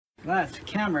Lights,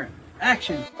 camera,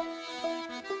 action.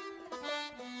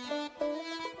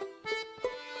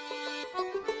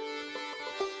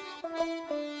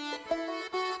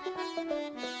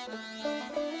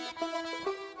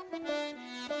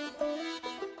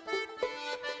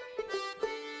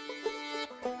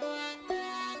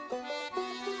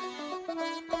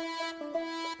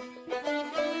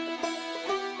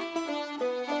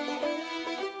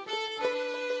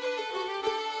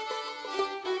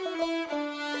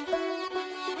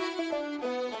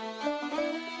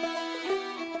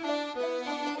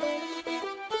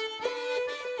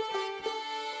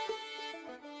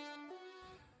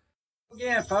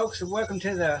 Again, folks, and welcome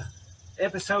to the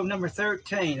episode number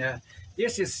 13.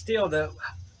 This is still the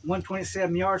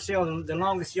 127 yard sale, the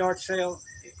longest yard sale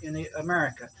in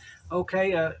America.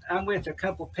 Okay, I'm with a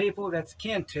couple people that's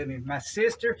kin to me. My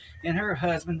sister and her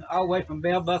husband, all the way from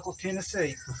Bell Buckle,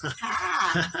 Tennessee.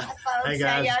 Hi, folks. Hey,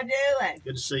 How guys. y'all doing?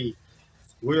 Good to see you.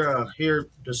 We're here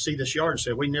to see this yard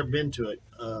sale. We've never been to it,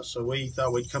 so we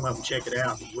thought we'd come up and check it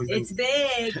out. It's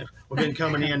big. We've been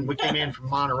coming in. We came in from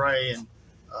Monterey, and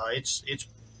it's.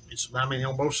 I mean,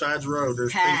 on both sides of the road,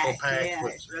 there's people packed Yeah,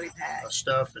 with it's really packed.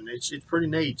 stuff, and it's pretty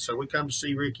neat. So we come to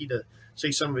see Ricky to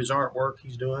see some of his artwork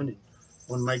he's doing, and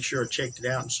want to make sure I checked it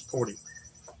out and support him.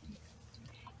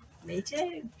 Me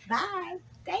too. Bye.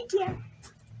 Thank you.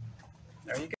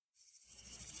 There you go.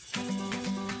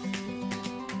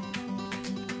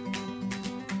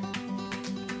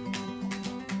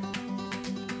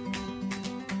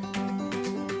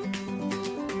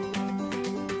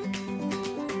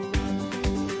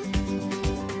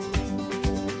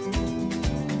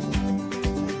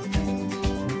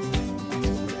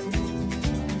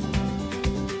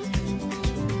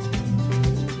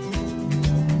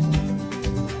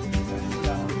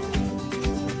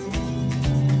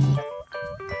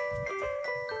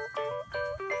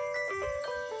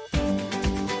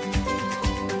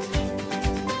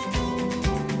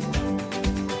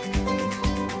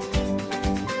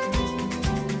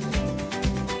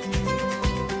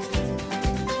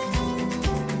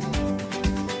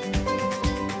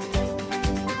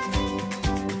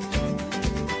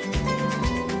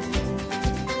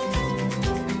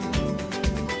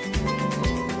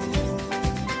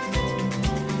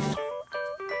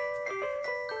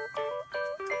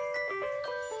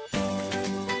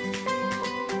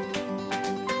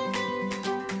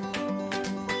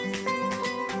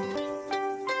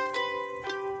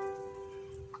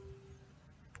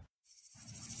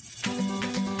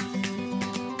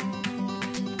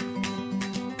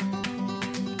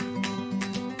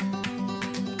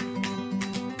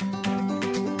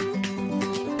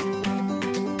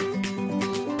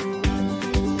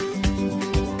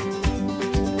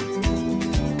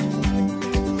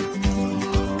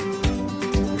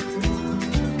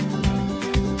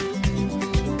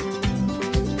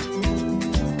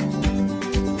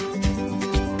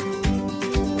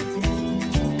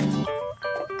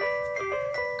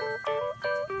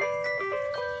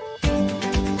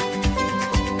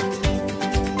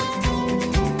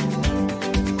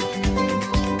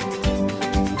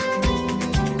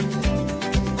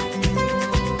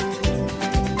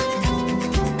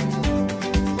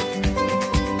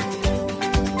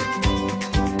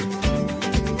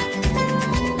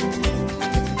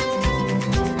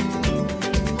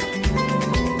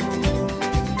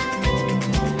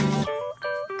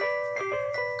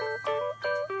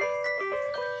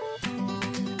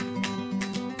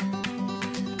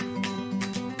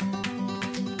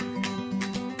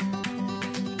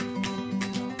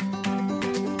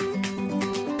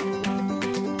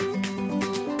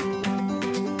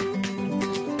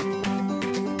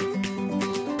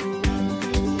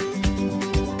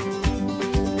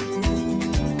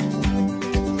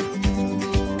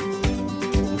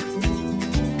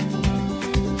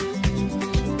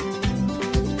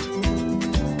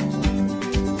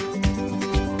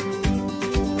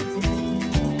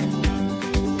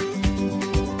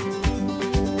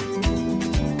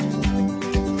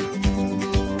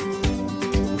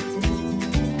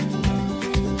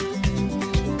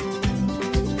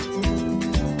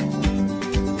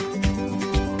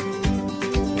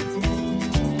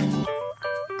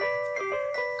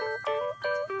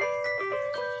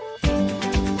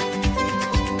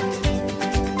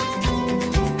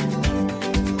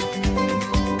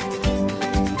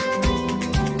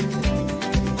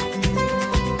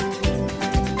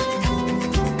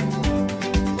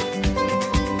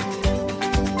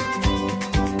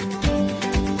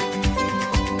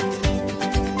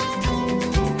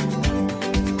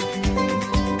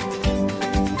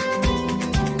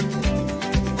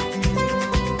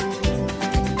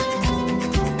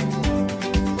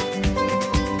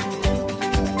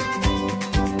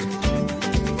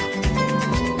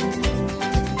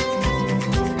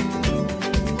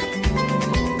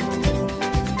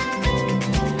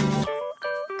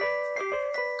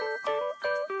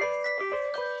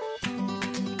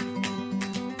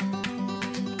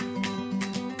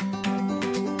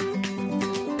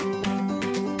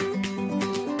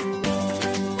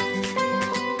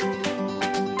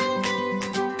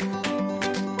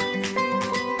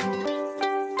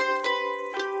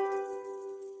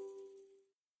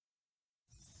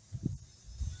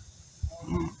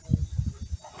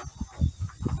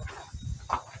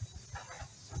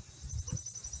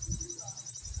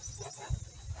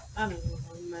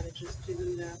 just to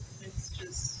do that. It's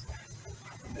just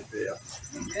Yeah.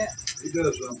 Yeah. He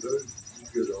does something good. He's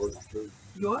good artist too.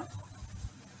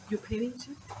 you're painting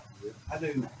too. I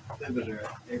do live there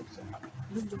everything.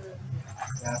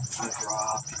 I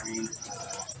draw, paint,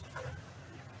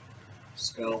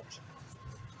 sculpt.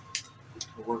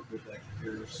 I work with like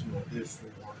computer, small digital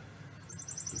work.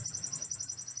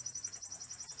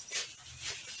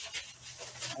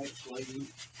 Actually,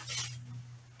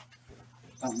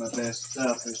 not my best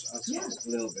stuff. I sculpt a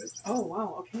little bit. Oh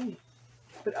wow, okay.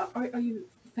 But are you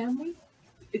family?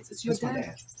 It's your That's my dad?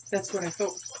 dad. That's what I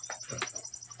thought.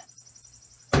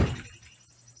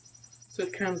 So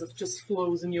it kind of just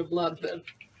flows in your blood then.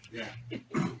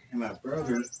 And my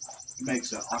brother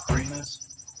makes ocarinas.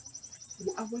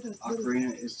 What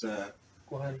Ocarina is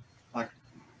Go ahead.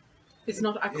 it's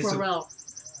not aquarelle.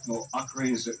 well,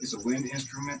 ocarina is a wind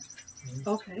instrument.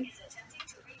 Okay.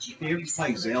 If you ever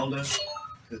play Zelda,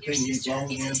 the thing you blow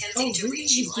in. Oh, really?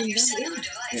 He's doing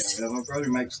that? Yeah, my brother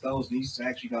makes those, and he's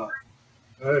actually got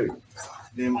Hey,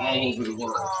 them all over the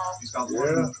world. He's got one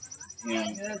in Yeah,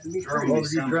 to be what Germany are you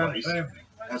trying to someplace. say?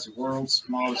 That's the world's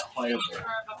smallest playable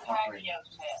ocarina.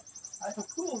 Oh,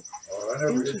 cool. Oh, I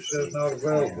never, it says not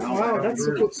available. Wow, that's so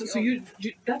cool. So you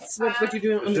that's what you're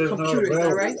doing on It the says not computer, is that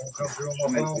available. right? Won't come through I on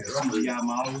my make phone. the CGI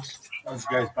models. Don't you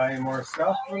guys buy any more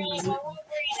stuff? Oh, you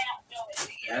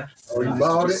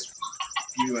bought it?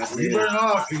 You Well, you better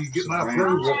not till you get my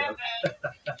approval.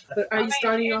 But are you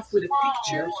starting off with a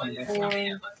picture, or are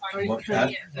you What's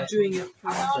kind of doing it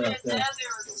from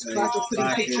scratch or putting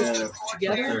pictures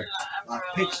together? Like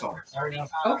Pixar.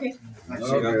 Okay. Like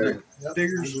Okay.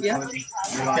 figures. Yeah.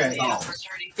 They're like dolls.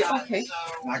 Yeah. Okay.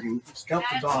 And I can sculpt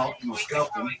the doll,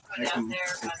 sculpt them, make them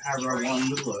however I want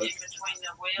them to look.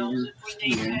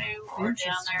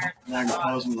 And I can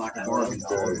pose them like a Barbie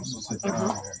doll.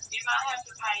 Uh-huh.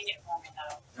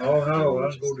 Oh, no,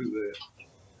 I'm gonna do that.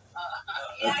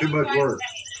 That's too much work.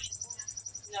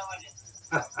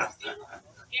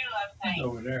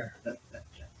 Over there.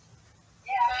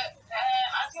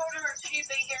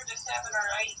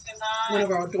 One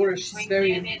of our daughters, she's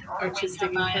very artistic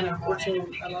and kind of also a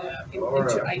lot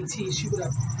into IT. She would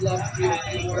have loved doing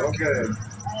any work. Okay.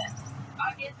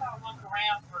 I guess I'll look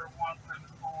around for one for the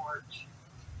porch.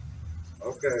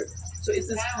 Okay. So is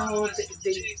this how they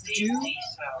do,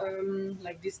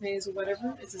 like Disney's or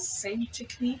whatever? Is the same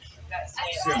technique?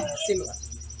 Similar.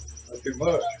 Not too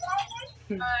much.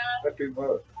 Hmm. Not too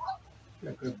much.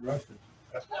 Yeah, good brushes.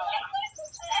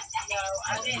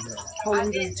 How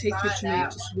long does it take you to make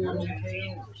just one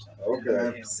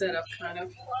Okay. setup, kind of?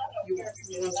 You want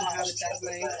to have it that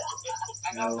way?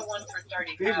 I got the one for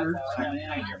 35. Figure,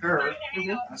 her,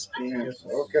 Mhm. I spent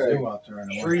Okay. Go out there in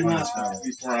the 3 months winter.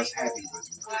 before I was happy with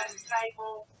them.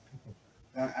 Table,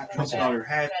 I started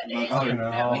happy. My daughter,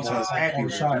 once I was happy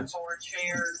with her, 4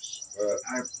 chairs.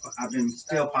 I've been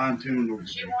still fine tuning over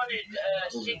She there. wanted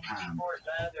Over 60 time. for it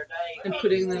the other day. And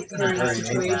putting them in Very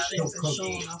situations and nice. so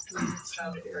on afterwards.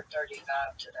 Sold it for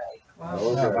 35 today. Wow.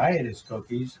 Yeah, if Okay. I ate his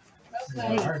cookies,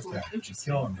 Okay. my heart attack. It's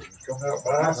killing me. Come out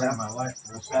That's by. how my life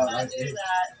was. I'm gonna do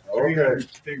that. Okay. 300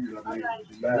 figures I made Okay.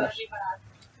 with Nice. Love you, bye.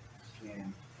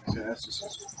 and so that's just a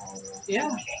small world. Yeah.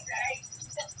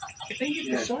 Okay. Thank you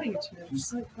Yeah. for showing it to me. It's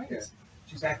so great. Yeah.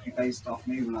 She's actually based off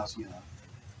me when I was young.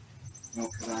 You know,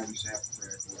 because I used to have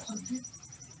prayer voice.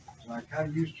 So I kind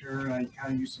of used her, and I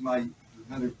kind of used somebody,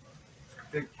 another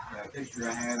picture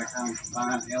I had, I kind of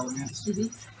combined elements.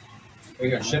 We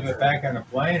gonna ship it back on a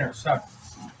plane or something?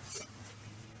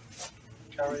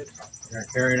 You're gonna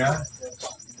carry it out?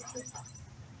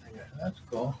 That's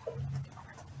cool.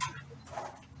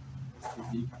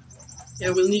 Yeah,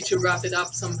 we'll need to wrap it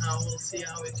up somehow. We'll see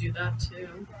how we do that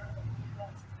too.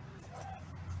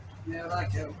 Yeah,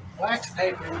 like the wax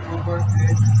paper will work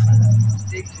good.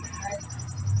 Stick to the paper.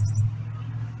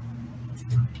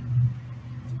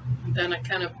 And then a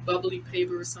kind of bubbly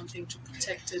paper or something to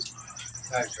protect it.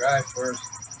 Gotta dry first.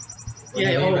 When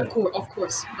Yeah, you oh, leave of it, course, of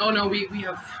course. Oh no, we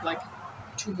have like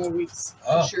 2 more weeks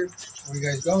for Oh. sure. where you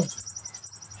guys going?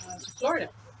 To Florida.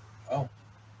 Oh.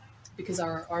 Because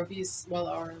our RVs, well,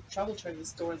 our travel trailer is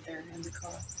stored there in the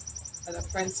car at a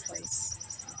friend's place.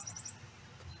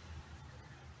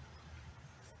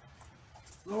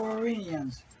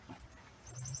 Floridians.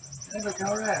 Never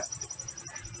call that.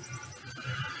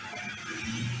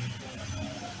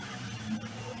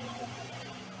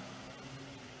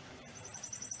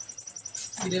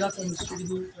 Il est là ton monsieur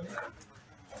Lino.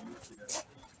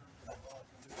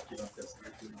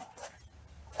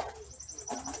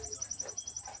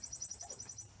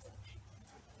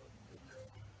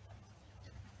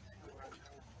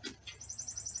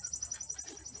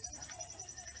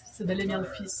 C'est bel et bien le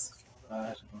fils.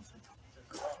 Ah, je pense que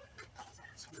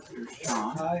Here's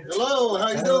Sean. Hi. Hello, how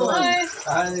you doing? Hi.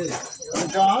 Hi. I'm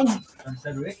John. I'm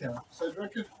Cedric.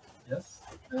 Cedric. Yes.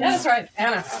 Yeah, that's right.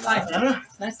 Anna. Hi. Anna,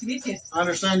 Nice to meet you. I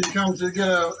understand you come to get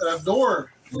a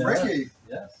door for Yeah. Ricky.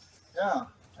 Yes. Yeah.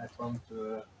 I come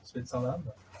to Switzerland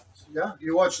Yeah.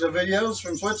 You watch the videos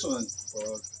from Switzerland?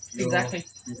 for your Exactly.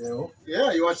 video.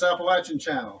 Yeah, you watch the Appalachian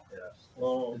channel. Yes.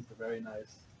 Well, It's very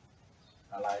nice.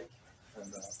 I like.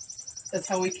 And That's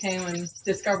how we came and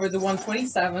discovered the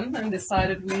 127 and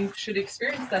decided we should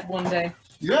experience that one day.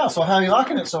 yeah, so how are you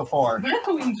liking it so far?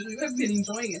 Well, we've been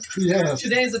enjoying it. Yes.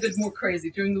 Today is a bit more crazy.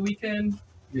 During the weekend,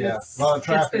 Yeah, it's, a lot of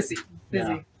traffic. it's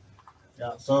busy.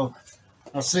 Yeah, so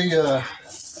I see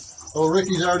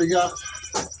Ricky's already got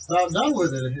about done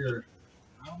with it here.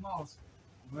 Almost.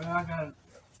 Well, I got.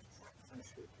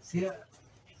 See, a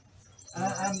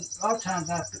lot of times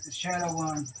I put the shadow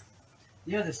on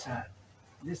the other side.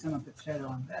 This time I put the shadow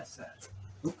on that side.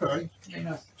 Okay. You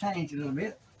know, change a little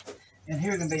bit. And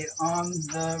here gonna be on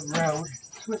the road,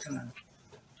 Switzerland.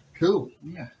 Cool.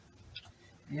 Yeah.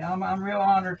 Yeah, I'm real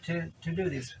honored to do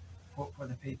this for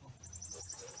the people.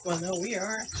 Well, no, we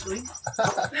are actually.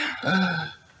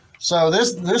 So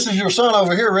this is your son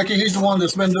over here, Ricky. He's the one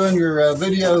that's been doing your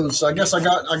videos. I guess I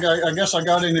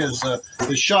got in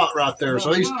his shot right there.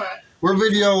 So he's All right. we're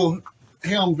videoing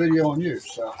you.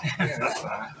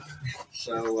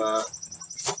 So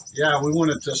yeah, we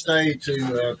wanted to stay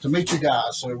to meet you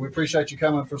guys. So we appreciate you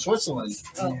coming from Switzerland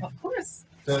Well, of course.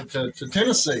 to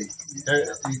Tennessee.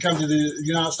 You come to the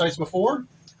United States before?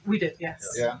 We did, yes.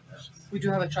 Yeah. We do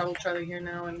have a travel trailer here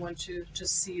now and want to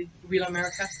just see real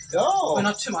America. Oh. We're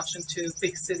not too much into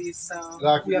big cities, so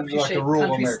Like- we like appreciate the rural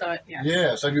countryside. Yeah.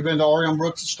 Yes. Have you been to Orion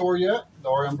Brooks' store yet? The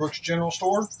Orion Brooks General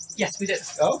Store? Yes, we did.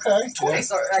 Okay.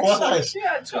 Twice, or actually. Twice.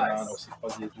 Yeah, then twice. aussi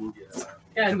pas des Doug.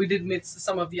 Yeah, and we did meet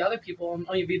some of the other people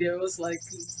on your videos, like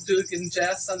Duke and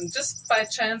Jess, and just by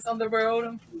chance on the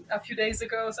road a few days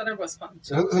ago, so that was fun.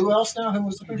 Who else now? Who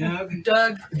was the people?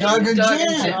 Doug, Doug and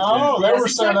Jen. Oh, they Yes, were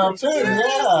set up too. exactly.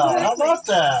 Yeah. How about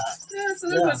that? Yeah, so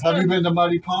that Yeah. was Have fun. you been to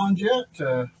Muddy Pond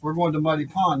yet? We're going to Muddy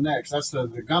Pond next. That's the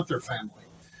Gunther family.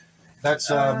 That's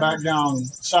back down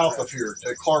south of here,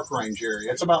 the Clark Range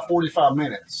area. It's about 45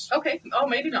 minutes. Okay. Oh,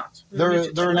 maybe not. We need They're to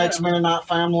check an that ex-Mennonite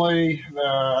family.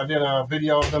 I did a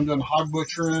video of them doing hog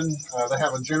butchering. They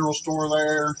have a general store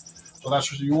there. So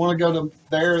that's you want to go to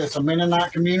there. It's a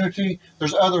Mennonite community.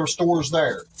 There's other stores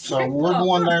there. So Okay. we're Oh,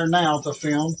 going fun. there now to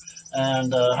film.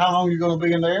 And how long are you going to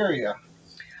be in the area?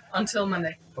 Until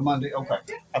Monday. For Monday? Okay.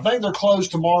 I think they're closed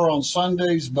tomorrow on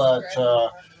Sundays, but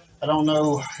I don't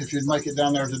know if you'd make it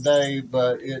down there today.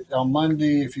 But on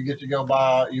Monday, if you get to go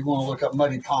by, you want to look up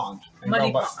Muddy Pond. And Muddy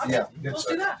go by- Pond. Okay. Yeah. We'll It's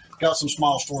do that. got some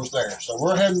small stores there. So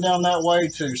we're heading down that way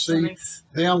to see Nice.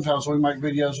 them as we make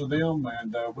videos with them.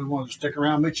 And we wanted to stick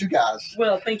around and meet you guys.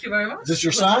 Well, thank you very much. Is this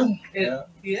your son? It,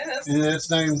 yes. And its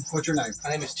name, what's your name?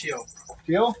 My name is Tio.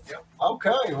 Gil? Yep.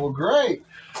 Okay, well, great.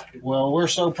 Well, we're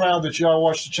so proud that y'all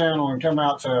watch the channel and come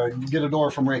out to get a door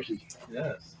from Ricky.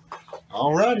 Yes.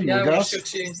 All righty, Yeah, you we guys. should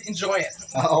to enjoy it.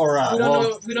 All right.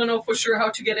 Well, We don't know for sure how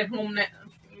to get it home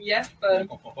yet, Je but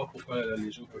comprends pas pourquoi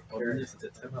les gens peuvent pas venir. C'était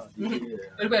tellement lié.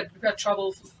 we had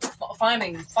trouble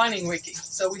finding Ricky,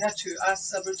 so we had to ask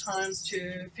several times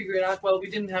to figure it out. Well, we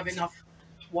didn't have enough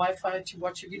Wi-Fi to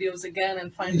watch your videos again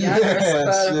and find the address,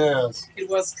 yes, but yes. it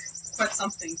was quite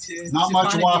something to Not to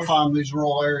much find it Wi-Fi in these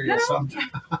rural areas No.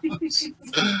 sometimes.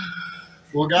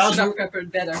 Well, here. guys, Should have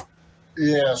prepared better.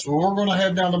 yes, well, we're going to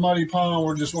head down to Muddy Pond.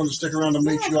 We're just wanting to stick around to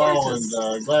meet Yeah, you all, gorgeous.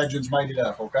 and glad you've made it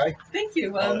up, okay? Thank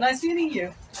you. Well, All right. nice meeting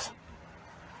you.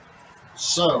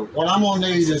 So, what I'm going to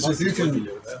need is if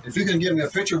you can give me a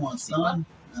picture when it's done,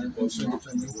 and we'll send it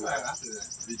to me.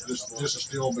 This will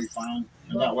still be fine,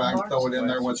 and that way I can throw it in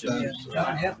there when it's done.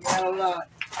 John helped me out a lot.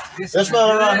 This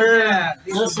fella right here,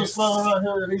 This this fella right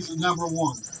here, he's the number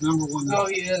one. Oh,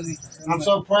 he is. I'm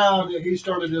so proud that he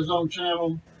started his own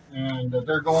channel and that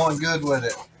they're going good with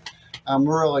it. I'm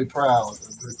really proud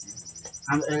of Ricky.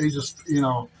 And he just,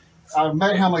 I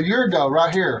met him a year ago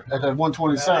right here at that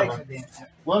 127.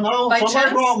 Well, no, By somebody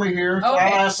chance? brought me here. Okay.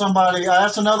 I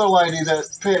asked another lady that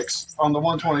picks on the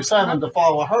 127 to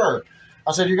follow her.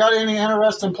 I said, you got any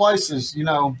interesting places, She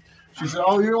said,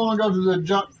 oh, you want to go to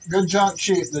the good junk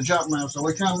cheap, the junk man. So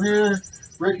we come here.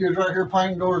 Ricky was right here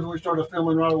painting doors, and we started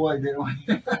filming right away, didn't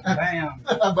we? Bam.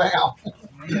 Bam.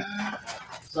 Yeah.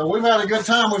 So we've had a good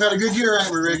time. We've had a good year,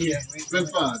 ain't we, Ricky? Yeah, It's been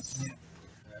fun.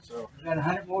 So, We got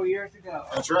 100 more years to go.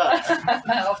 That's right.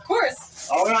 Of course.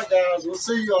 All right, guys. We'll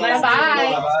see you all. Bye-bye.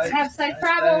 Bye-bye. Have safe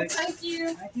travel. Thank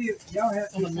you. Thank you. Y'all have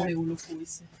On va demander aux locaux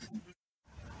ici.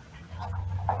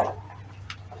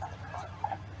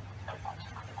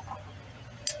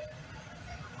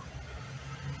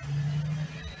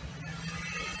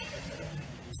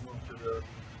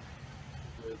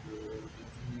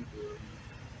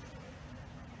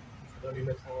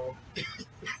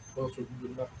 Pas sur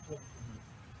Google Maps. Tout.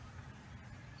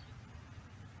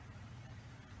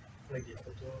 Avec des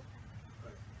photos.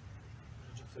 Ouais.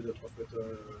 J'ai déjà fait 2-3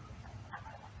 photos.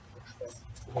 Faut que je fasse.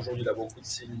 Aujourd'hui, il a beaucoup de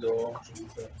signes d'or. Je vais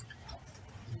faire.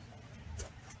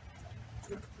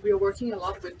 We are working a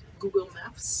lot with Google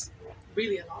Maps,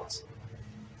 really a lot,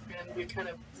 and we're kind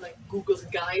of like Google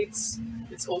Guides.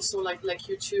 It's also like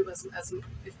YouTube,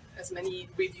 as many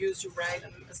reviews you write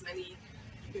and as many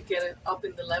you get it up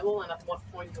in the level, and at one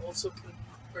point you also can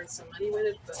earn some money with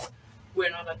it. But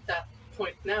we're not at that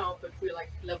point now. But we're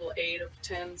like level 8 of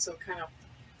 10, so kind of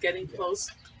getting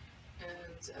close.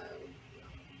 And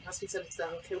as we said, it's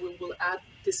that okay, we will add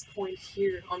this point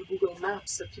here on Google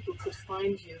Maps so people could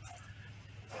find you.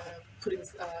 Put in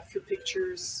a few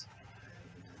pictures.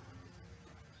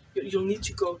 You'll need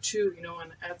to go too,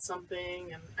 and add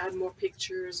something and add more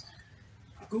pictures.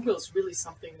 Google's really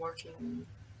something working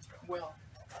well.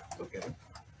 Okay.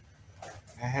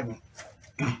 I haven't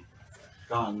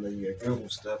done the Google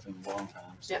stuff in a long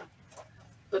time. So. Yeah.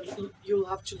 But you'll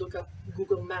have to look up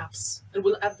Google Maps, and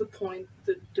we'll add the point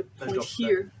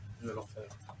here. And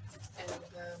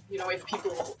if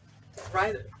people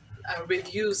write a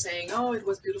review saying, "Oh, it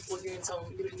was beautiful here," and so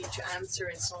on, you need to answer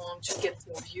and so on to get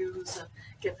more views and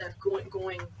get that going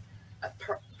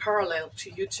parallel to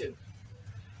YouTube.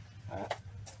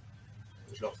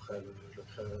 Je leur ferai le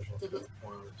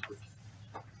point, le truc.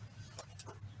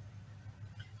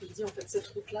 Il dit en fait cette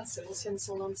route là c'est l'ancienne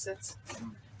 127.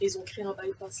 Ils ont créé un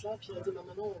bypass là, puis il a dit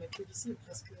maintenant on n'est plus visible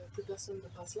parce que plus personne ne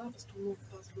passe là parce que tout le monde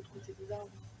passe de l'autre côté des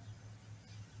arbres.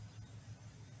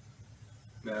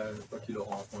 Mais une fois qu'il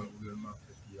aura un point Google Maps,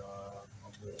 il y a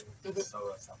un peu,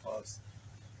 ça passe.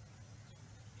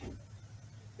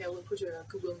 Yeah, we'll put a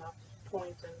Google Map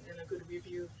point and a good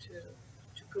review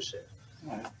to push it.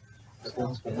 Ouais.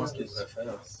 Pour moi, ce qu'il devrait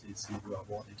faire, c'est s'il veut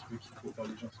avoir des trucs, il faut faire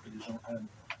ce que les gens aiment.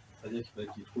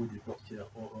 C'est-à-dire qu'il trouve des portières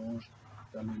orange,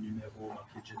 dans le numéro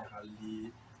marqué General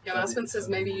Lee. Yeah, my husband says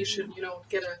maybe you should,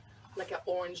 get an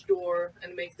orange door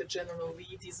and make the General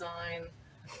Lee design.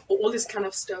 All this kind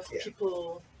of stuff,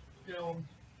 people,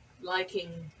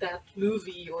 liking that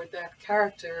movie or that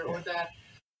character or that.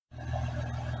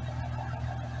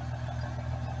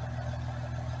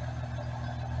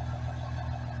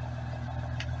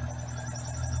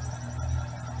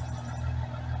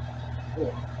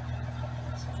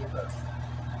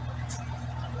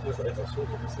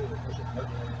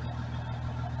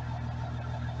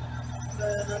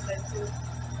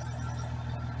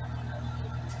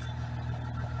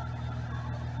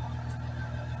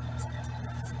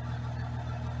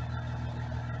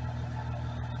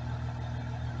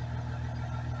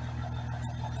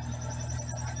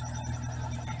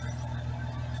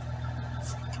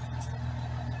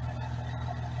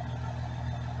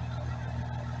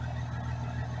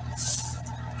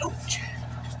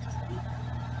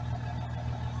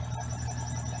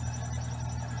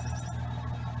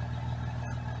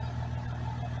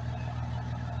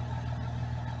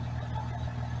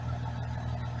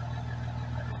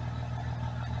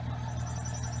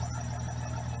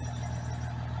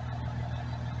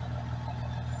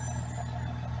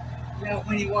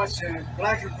 When you watch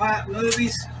black and white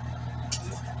movies,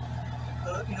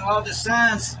 all the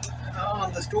signs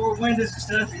on the store windows and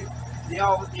stuff, they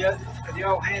all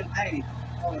hand painted.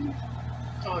 All of them.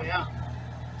 Oh yeah.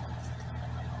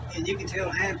 And you can tell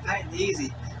hand painting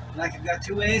easy. Like I've got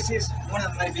 2 S's, one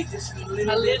of them may be just a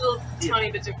little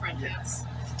tiny bit different. Yes.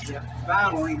 Yeah,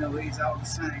 vinyl, is all the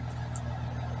same.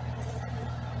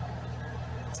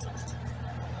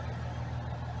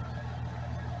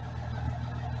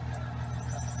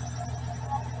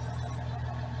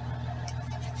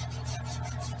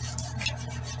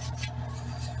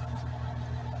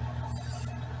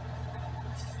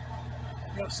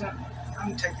 Something. I'm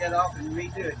gonna take that off and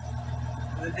redo it.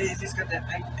 They just got that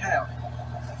paper towel.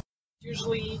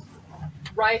 Usually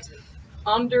right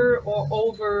under or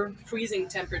over freezing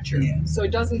temperature, so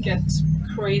it doesn't get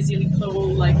crazily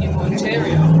cold like in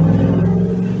Ontario.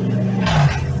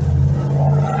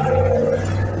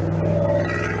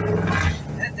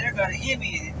 They're got a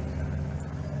Hemi in it.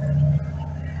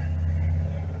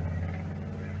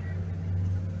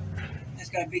 It's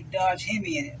got a big Dodge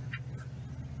Hemi in it.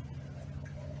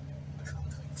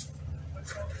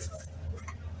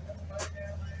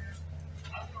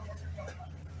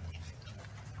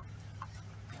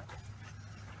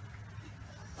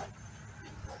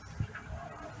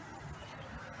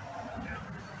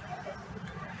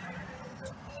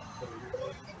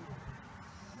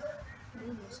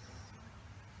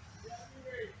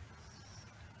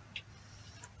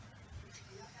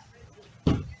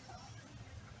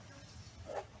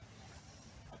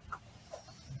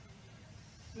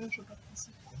 je veux pas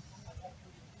penser.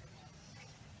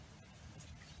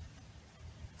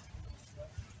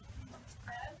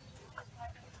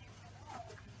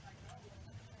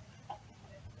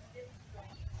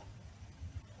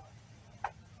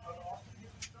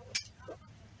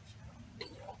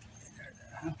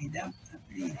 Humpy Dump.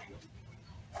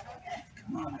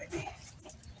 Come on, baby.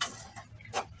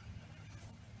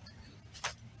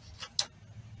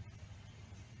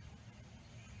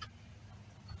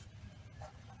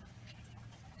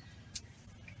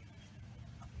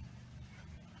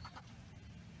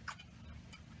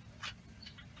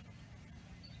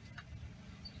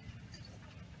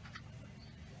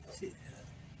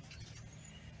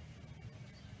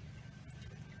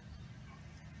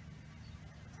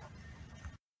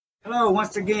 Hello,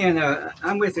 once again.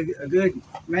 I'm with a good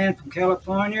man from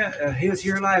California. He was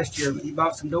here last year. He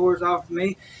bought some doors off of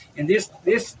me, and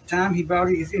this time he bought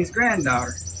his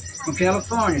granddaughter from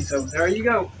California. So there you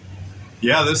go.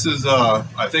 Yeah, this is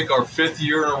I think our 5th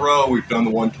year in a row we've done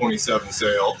the 127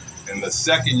 sale, and the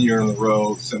 2nd year in a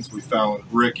row since we found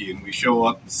Ricky, and we show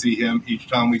up to see him each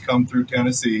time we come through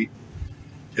Tennessee.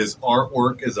 His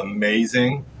artwork is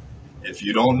amazing. If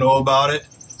you don't know about it,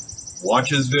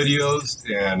 watch his videos,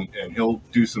 and he'll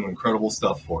do some incredible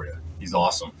stuff for you. He's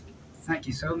awesome. Thank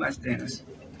you so much, Dennis.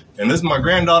 And this is my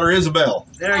granddaughter, Isabel.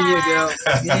 There you go.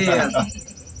 Yeah.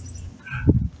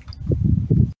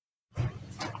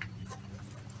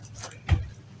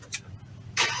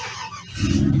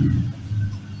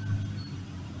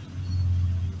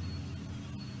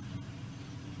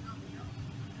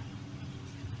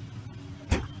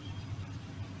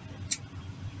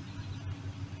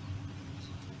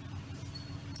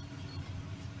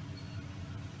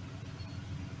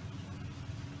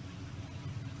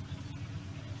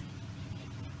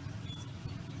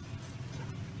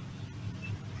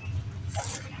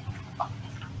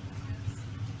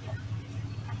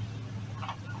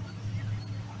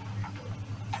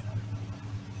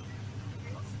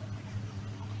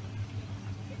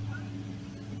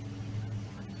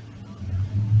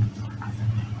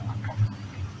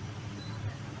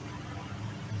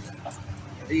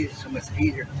 These are so much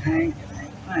easier to hang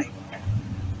and paint.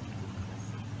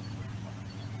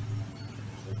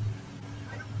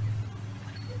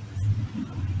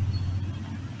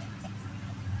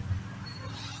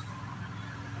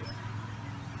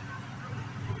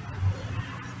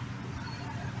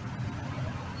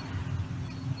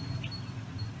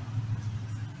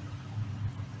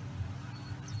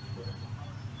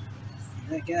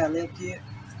 That guy left yet?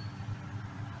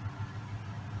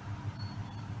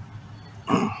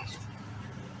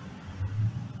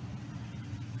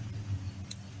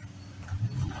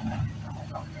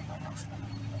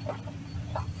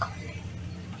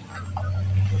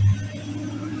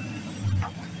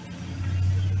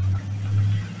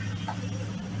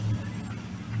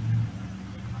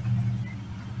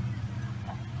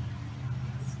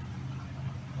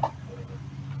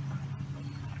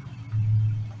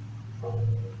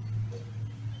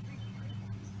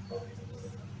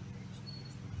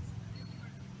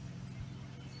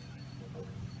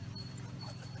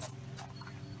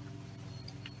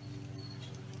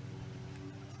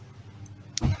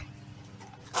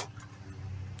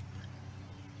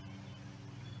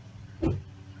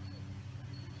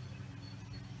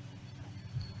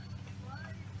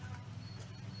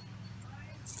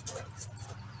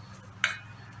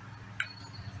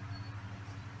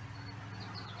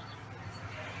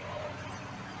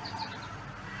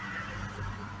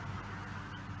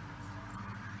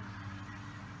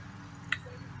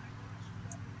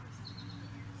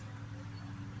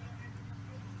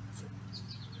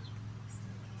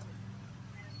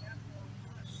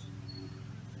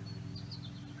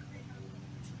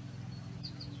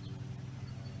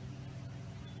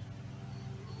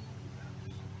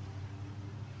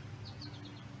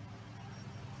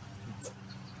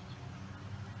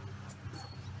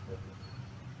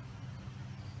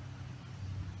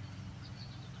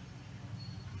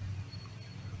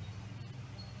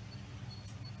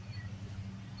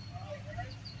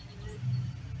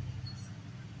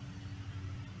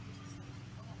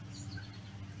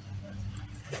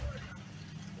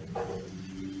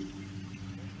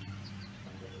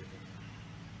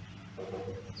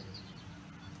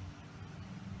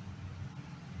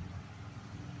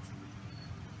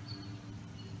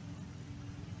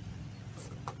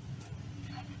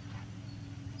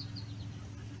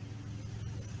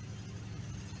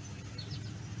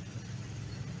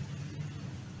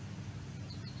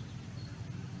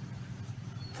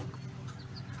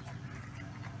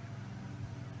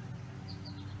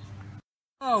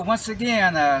 Oh, once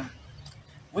again,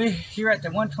 We're here at the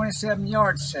 127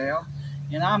 yard sale,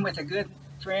 and I'm with a good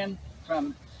friend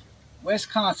from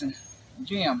Wisconsin,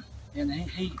 Jim. And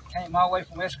he came all the way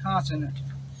from Wisconsin,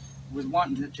 was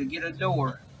wanting to get a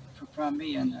door from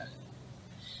me. And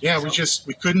yeah,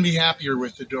 we couldn't be happier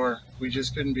with the door. We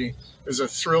just couldn't be. It was a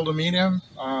thrill to meet him.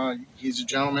 He's a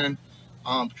gentleman.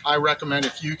 I recommend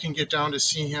if you can get down to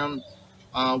see him,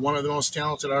 one of the most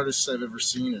talented artists I've ever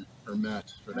seen or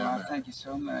met, for that matter. Thank you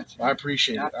so much. I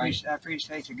appreciate it. I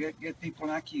appreciate you. Good people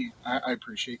like you. I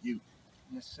appreciate you.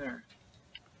 Yes, sir.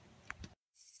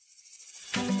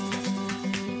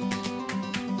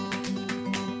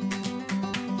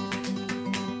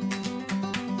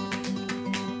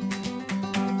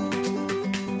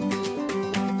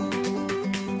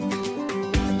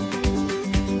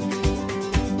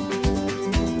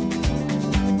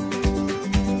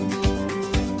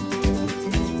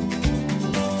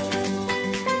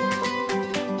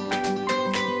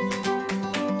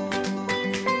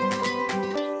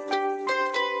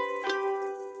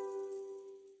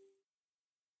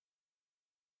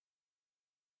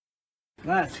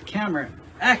 Lights, camera,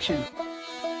 action.